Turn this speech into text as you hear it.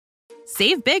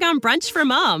Save big on brunch for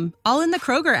mom, all in the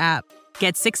Kroger app.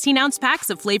 Get 16-ounce packs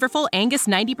of flavorful Angus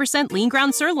 90% lean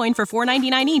ground sirloin for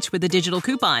 $4.99 each with a digital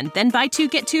coupon. Then buy 2,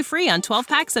 get 2 free on 12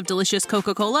 packs of delicious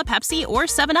Coca-Cola, Pepsi, or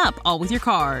 7-Up, all with your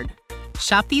card.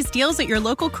 Shop these deals at your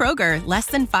local Kroger, less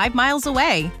than 5 miles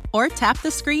away. Or tap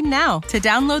the screen now to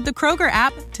download the Kroger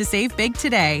app to save big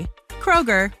today.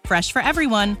 Kroger, fresh for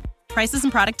everyone. Prices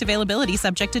and product availability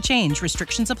subject to change.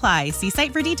 Restrictions apply. See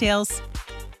site for details.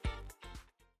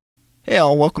 Hey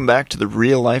all, welcome back to the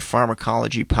Real Life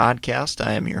Pharmacology Podcast.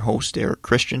 I am your host, Eric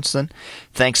Christensen.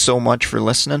 Thanks so much for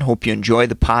listening. Hope you enjoy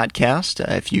the podcast.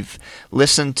 If you've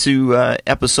listened to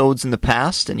episodes in the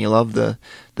past and you love the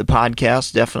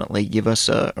podcast, definitely give us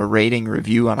a rating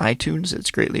review on iTunes.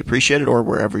 It's greatly appreciated, or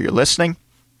wherever you're listening.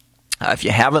 If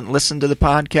you haven't listened to the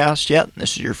podcast yet,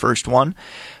 this is your first one,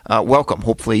 welcome.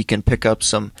 Hopefully you can pick up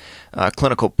some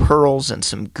clinical pearls and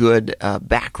some good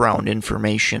background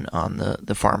information on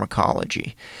the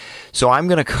pharmacology. So I'm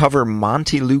going to cover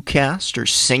Montelukast, or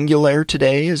Singulair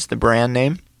today is the brand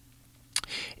name.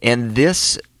 And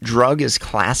this drug is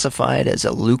classified as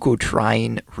a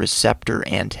leukotriene receptor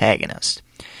antagonist.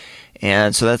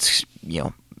 And so that's,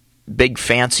 big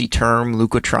fancy term,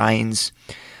 leukotrienes.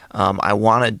 I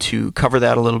wanted to cover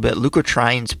that a little bit.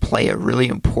 Leukotrienes play a really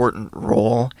important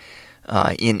role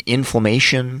in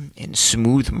inflammation, in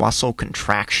smooth muscle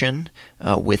contraction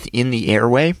within the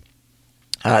airway.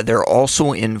 They're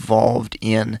also involved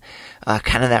in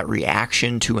kind of that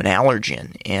reaction to an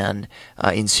allergen, and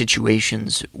in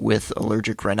situations with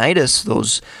allergic rhinitis,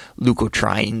 those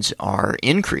leukotrienes are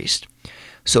increased.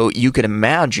 So you could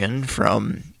imagine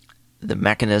from the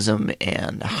mechanism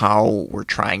and how we're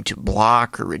trying to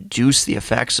block or reduce the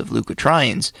effects of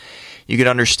leukotrienes, you could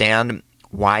understand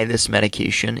why this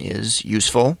medication is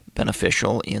useful,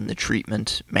 beneficial in the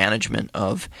treatment, management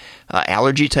of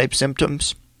allergy-type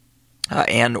symptoms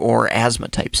and or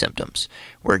asthma-type symptoms,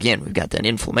 where again, we've got that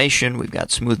inflammation, we've got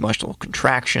smooth muscle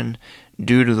contraction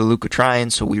due to the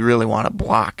leukotrienes, so we really want to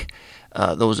block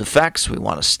those effects, we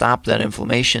want to stop that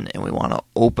inflammation, and we want to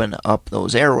open up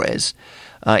those airways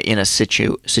in a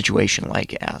situation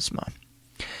like asthma.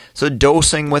 So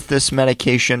dosing with this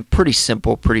medication, pretty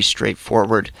simple, pretty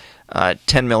straightforward.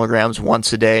 10 milligrams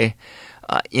once a day.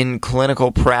 In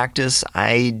clinical practice,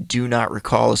 I do not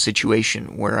recall a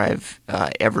situation where I've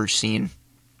ever seen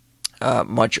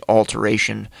much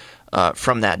alteration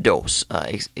from that dose,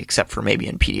 except for maybe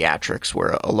in pediatrics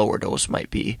where a lower dose might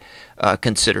be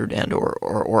considered and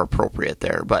or appropriate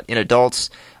there. But in adults,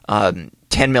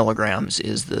 10 milligrams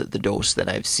is the dose that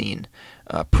I've seen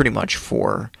pretty much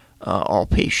for all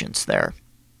patients there.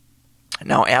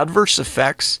 Now, adverse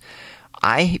effects,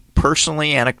 I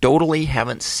personally, anecdotally,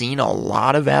 haven't seen a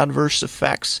lot of adverse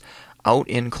effects out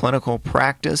in clinical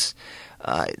practice.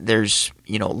 There's,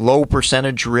 low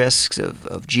percentage risks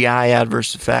of GI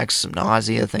adverse effects, some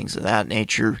nausea, things of that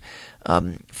nature,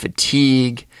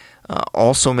 fatigue,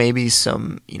 also maybe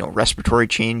some, respiratory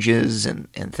changes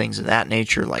and things of that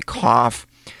nature like cough.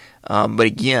 But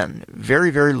again,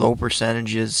 very, very low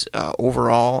percentages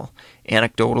overall,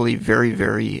 anecdotally, very,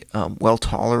 very well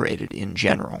tolerated in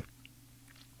general.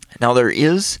 Now there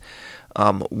is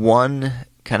one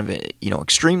kind of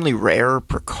extremely rare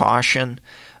precaution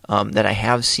that I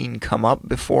have seen come up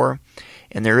before,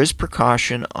 and there is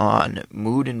precaution on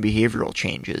mood and behavioral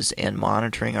changes and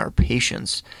monitoring our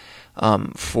patients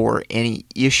for any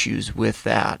issues with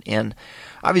that. And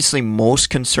obviously most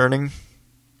concerning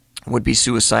would be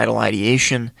suicidal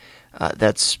ideation.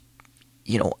 That's,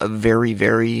 a very,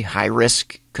 very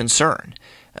high-risk concern.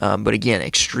 But again,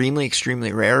 extremely,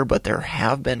 extremely rare, but there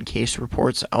have been case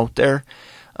reports out there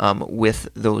with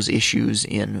those issues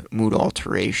in mood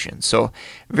alteration. So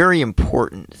very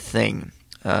important thing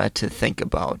to think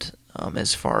about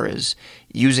as far as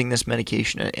using this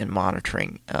medication and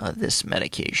monitoring this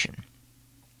medication.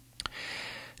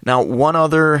 Now, one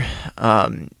other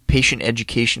patient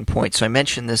education point. So I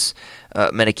mentioned this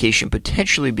medication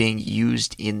potentially being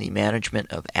used in the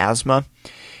management of asthma.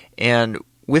 And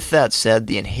with that said,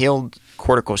 the inhaled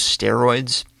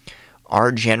corticosteroids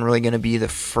are generally going to be the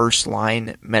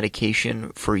first-line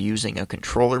medication for using a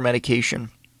controller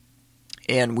medication.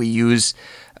 And we use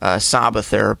SABA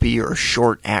therapy, or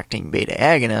short-acting beta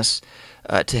agonists,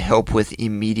 to help with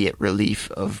immediate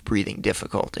relief of breathing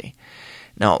difficulty.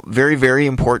 Now, very, very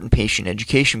important patient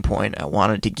education point I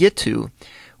wanted to get to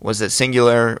was that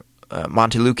Singulair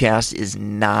Montelukast is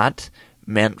not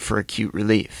meant for acute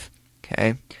relief.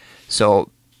 Okay, so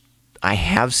I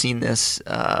have seen this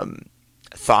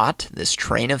this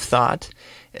train of thought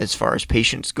as far as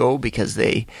patients go, because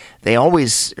they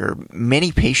always, or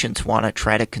many patients want to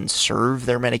try to conserve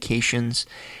their medications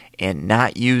and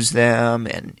not use them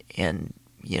and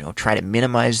try to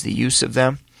minimize the use of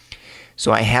them.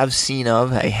 So I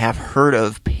have heard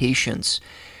of patients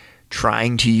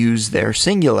trying to use their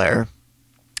Singulair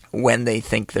when they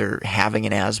think they're having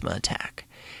an asthma attack.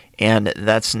 And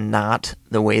that's not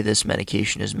the way this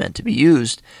medication is meant to be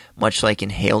used. Much like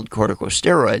inhaled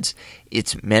corticosteroids,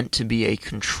 it's meant to be a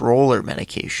controller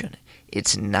medication.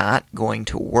 It's not going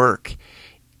to work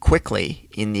quickly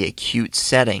in the acute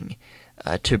setting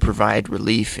to provide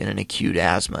relief in an acute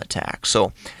asthma attack.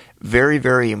 So very,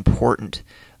 very important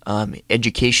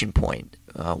education point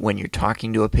when you're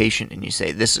talking to a patient and you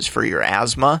say, this is for your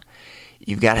asthma.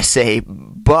 You've got to say,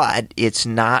 but it's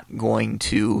not going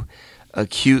to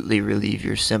acutely relieve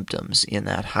your symptoms in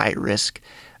that high-risk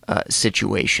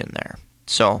situation there.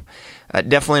 So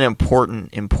definitely an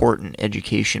important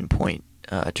education point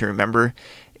to remember.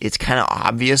 It's kind of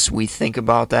obvious we think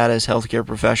about that as healthcare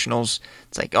professionals.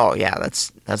 It's like, oh yeah,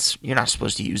 that's you're not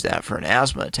supposed to use that for an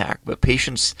asthma attack, but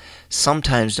patients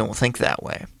sometimes don't think that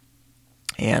way.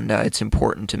 And it's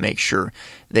important to make sure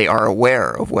they are aware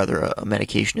of whether a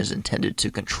medication is intended to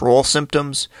control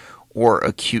symptoms or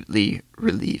acutely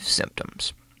relieve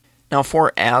symptoms. Now,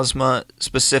 for asthma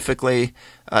specifically,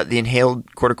 the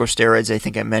inhaled corticosteroids, I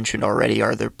think I mentioned already,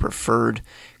 are the preferred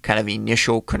kind of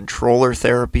initial controller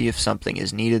therapy if something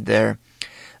is needed there.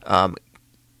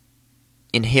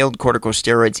 Inhaled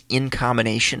corticosteroids in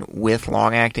combination with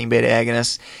long-acting beta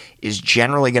agonists is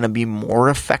generally going to be more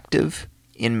effective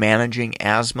in managing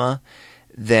asthma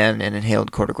than an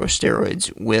inhaled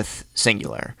corticosteroids with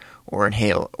Singulair or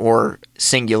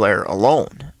Singulair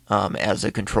alone as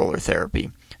a controller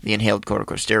therapy. The inhaled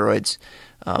corticosteroids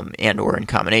and or in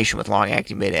combination with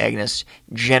long-acting beta agonists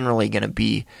generally going to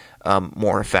be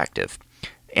more effective.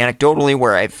 Anecdotally,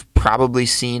 where I've probably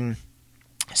seen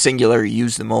Singulair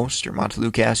used the most or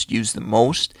Montelukast used the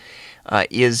most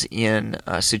is in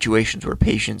situations where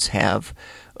patients have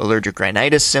allergic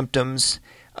rhinitis symptoms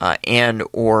and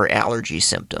or allergy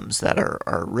symptoms that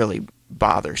are really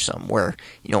bothersome, where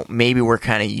maybe we're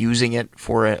kind of using it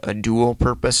for a dual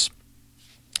purpose.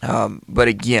 But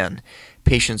again,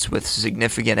 patients with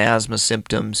significant asthma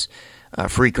symptoms,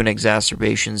 frequent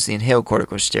exacerbations, the inhaled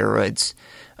corticosteroids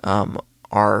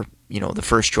are the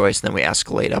first choice, and then we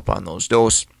escalate up on those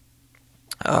dose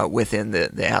within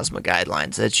the asthma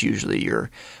guidelines. That's usually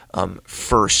your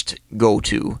first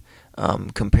go-to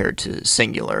compared to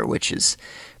Singulair, which is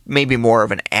maybe more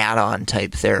of an add-on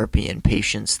type therapy in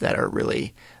patients that are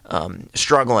really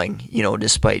struggling,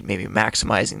 despite maybe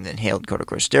maximizing the inhaled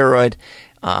corticosteroid.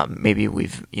 Maybe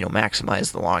we've,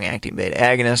 maximized the long-acting beta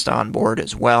agonist on board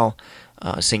as well.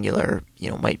 Singulair,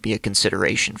 might be a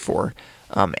consideration for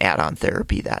add-on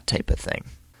therapy, that type of thing.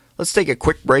 Let's take a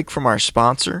quick break from our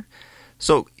sponsor.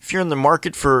 So if you're in the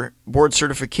market for board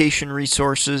certification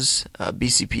resources,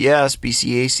 BCPS,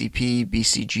 BCACP,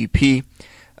 BCGP,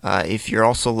 if you're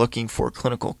also looking for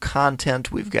clinical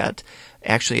content, we've got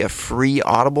actually a free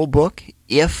Audible book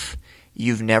if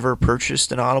you've never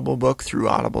purchased an Audible book through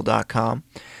audible.com.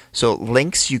 So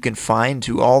links you can find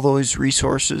to all those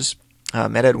resources,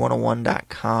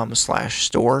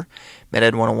 meded101.com/store,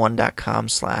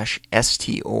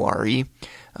 meded101.com/STORE.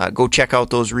 Go check out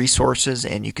those resources,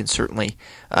 and you can certainly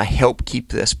help keep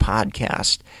this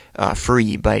podcast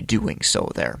free by doing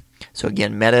so there. So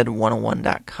again,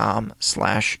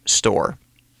 meded101.com/store.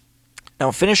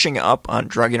 Now, finishing up on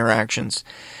drug interactions,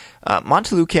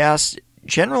 Montelukast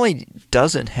generally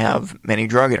doesn't have many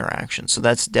drug interactions, so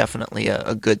that's definitely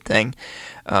a good thing.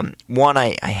 One,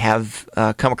 I have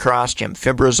come across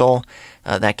gemfibrozole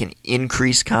that can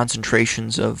increase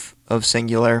concentrations of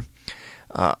Singulair.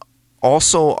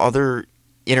 Also, other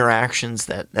interactions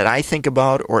that I think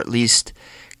about, or at least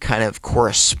kind of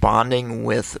corresponding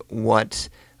with what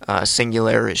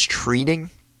Singulair is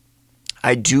treating,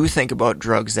 I do think about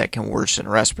drugs that can worsen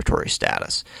respiratory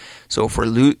status. So if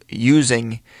we're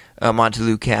using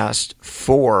Montelukast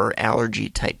for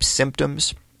allergy-type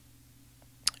symptoms,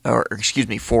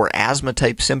 for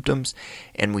asthma-type symptoms,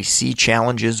 and we see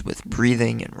challenges with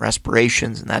breathing and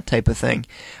respirations and that type of thing,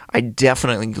 I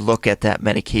definitely look at that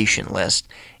medication list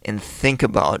and think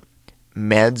about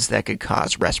meds that could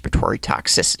cause respiratory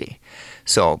toxicity.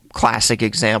 So classic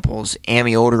examples,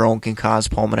 amiodarone can cause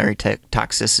pulmonary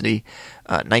toxicity,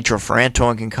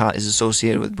 nitrofurantoin is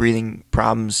associated with breathing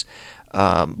problems,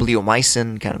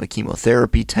 bleomycin, kind of a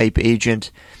chemotherapy type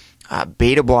agent.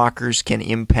 Beta blockers can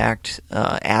impact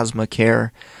asthma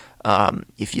care.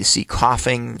 If you see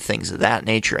coughing, things of that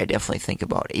nature, I definitely think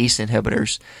about ACE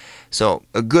inhibitors. So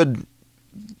a good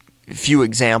few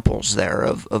examples there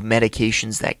of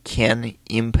medications that can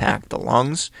impact the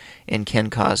lungs and can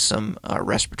cause some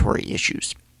respiratory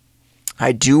issues.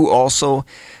 I do also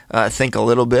think a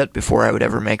little bit before I would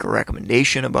ever make a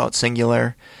recommendation about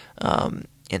Singulair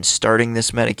and starting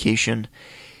this medication.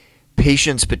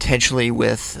 Patients potentially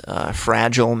with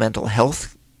fragile mental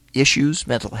health issues,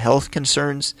 mental health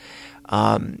concerns,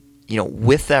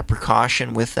 with that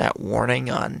precaution, with that warning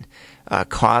on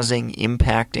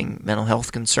impacting mental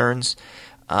health concerns,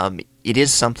 it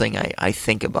is something I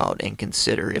think about and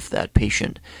consider if that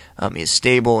patient is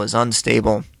stable, is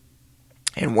unstable,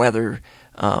 and whether,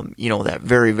 that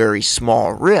very, very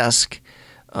small risk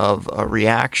of a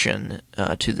reaction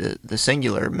to the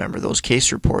Singulair, remember those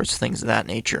case reports, things of that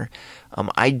nature,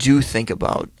 I do think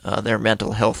about their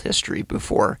mental health history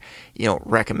before,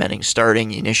 recommending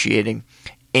starting, initiating,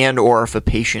 and or if a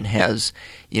patient has,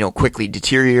 quickly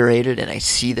deteriorated and I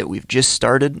see that we've just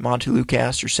started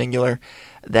Montelukast or Singulair,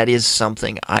 that is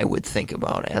something I would think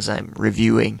about as I'm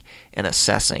reviewing and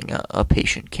assessing a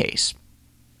patient case.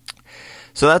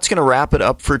 So that's going to wrap it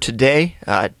up for today.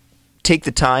 Take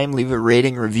the time, leave a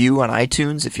rating, review on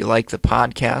iTunes if you like the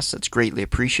podcast. That's greatly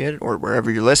appreciated, or wherever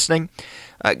you're listening.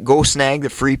 Go snag the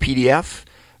free PDF,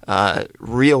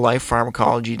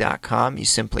 reallifepharmacology.com. You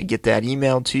simply get that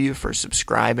emailed to you for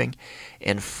subscribing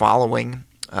and following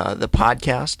the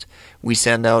podcast. We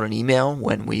send out an email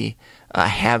when we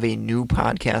have a new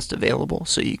podcast available,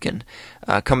 so you can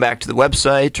come back to the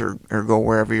website or go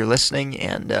wherever you're listening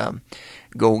and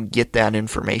go get that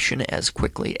information as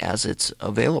quickly as it's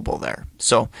available there.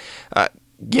 So,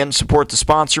 again, support the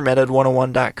sponsor,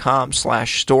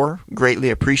 meded101.com/store. Greatly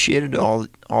appreciated, all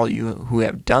you who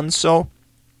have done so.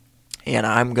 And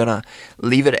I'm going to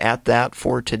leave it at that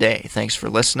for today. Thanks for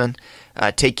listening.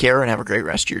 Take care and have a great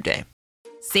rest of your day.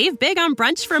 Save big on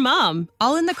brunch for mom,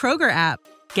 all in the Kroger app.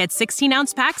 Get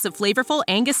 16-ounce packs of flavorful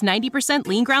Angus 90%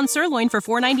 lean ground sirloin for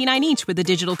 $4.99 each with a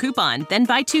digital coupon. Then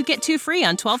buy 2, get 2 free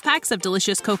on 12 packs of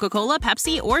delicious Coca-Cola,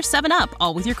 Pepsi, or 7-Up,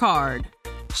 all with your card.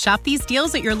 Shop these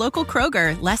deals at your local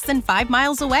Kroger, less than 5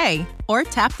 miles away. Or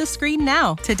tap the screen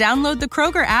now to download the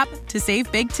Kroger app to save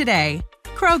big today.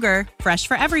 Kroger, fresh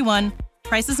for everyone.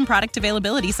 Prices and product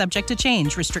availability subject to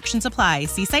change. Restrictions apply.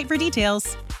 See site for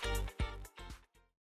details.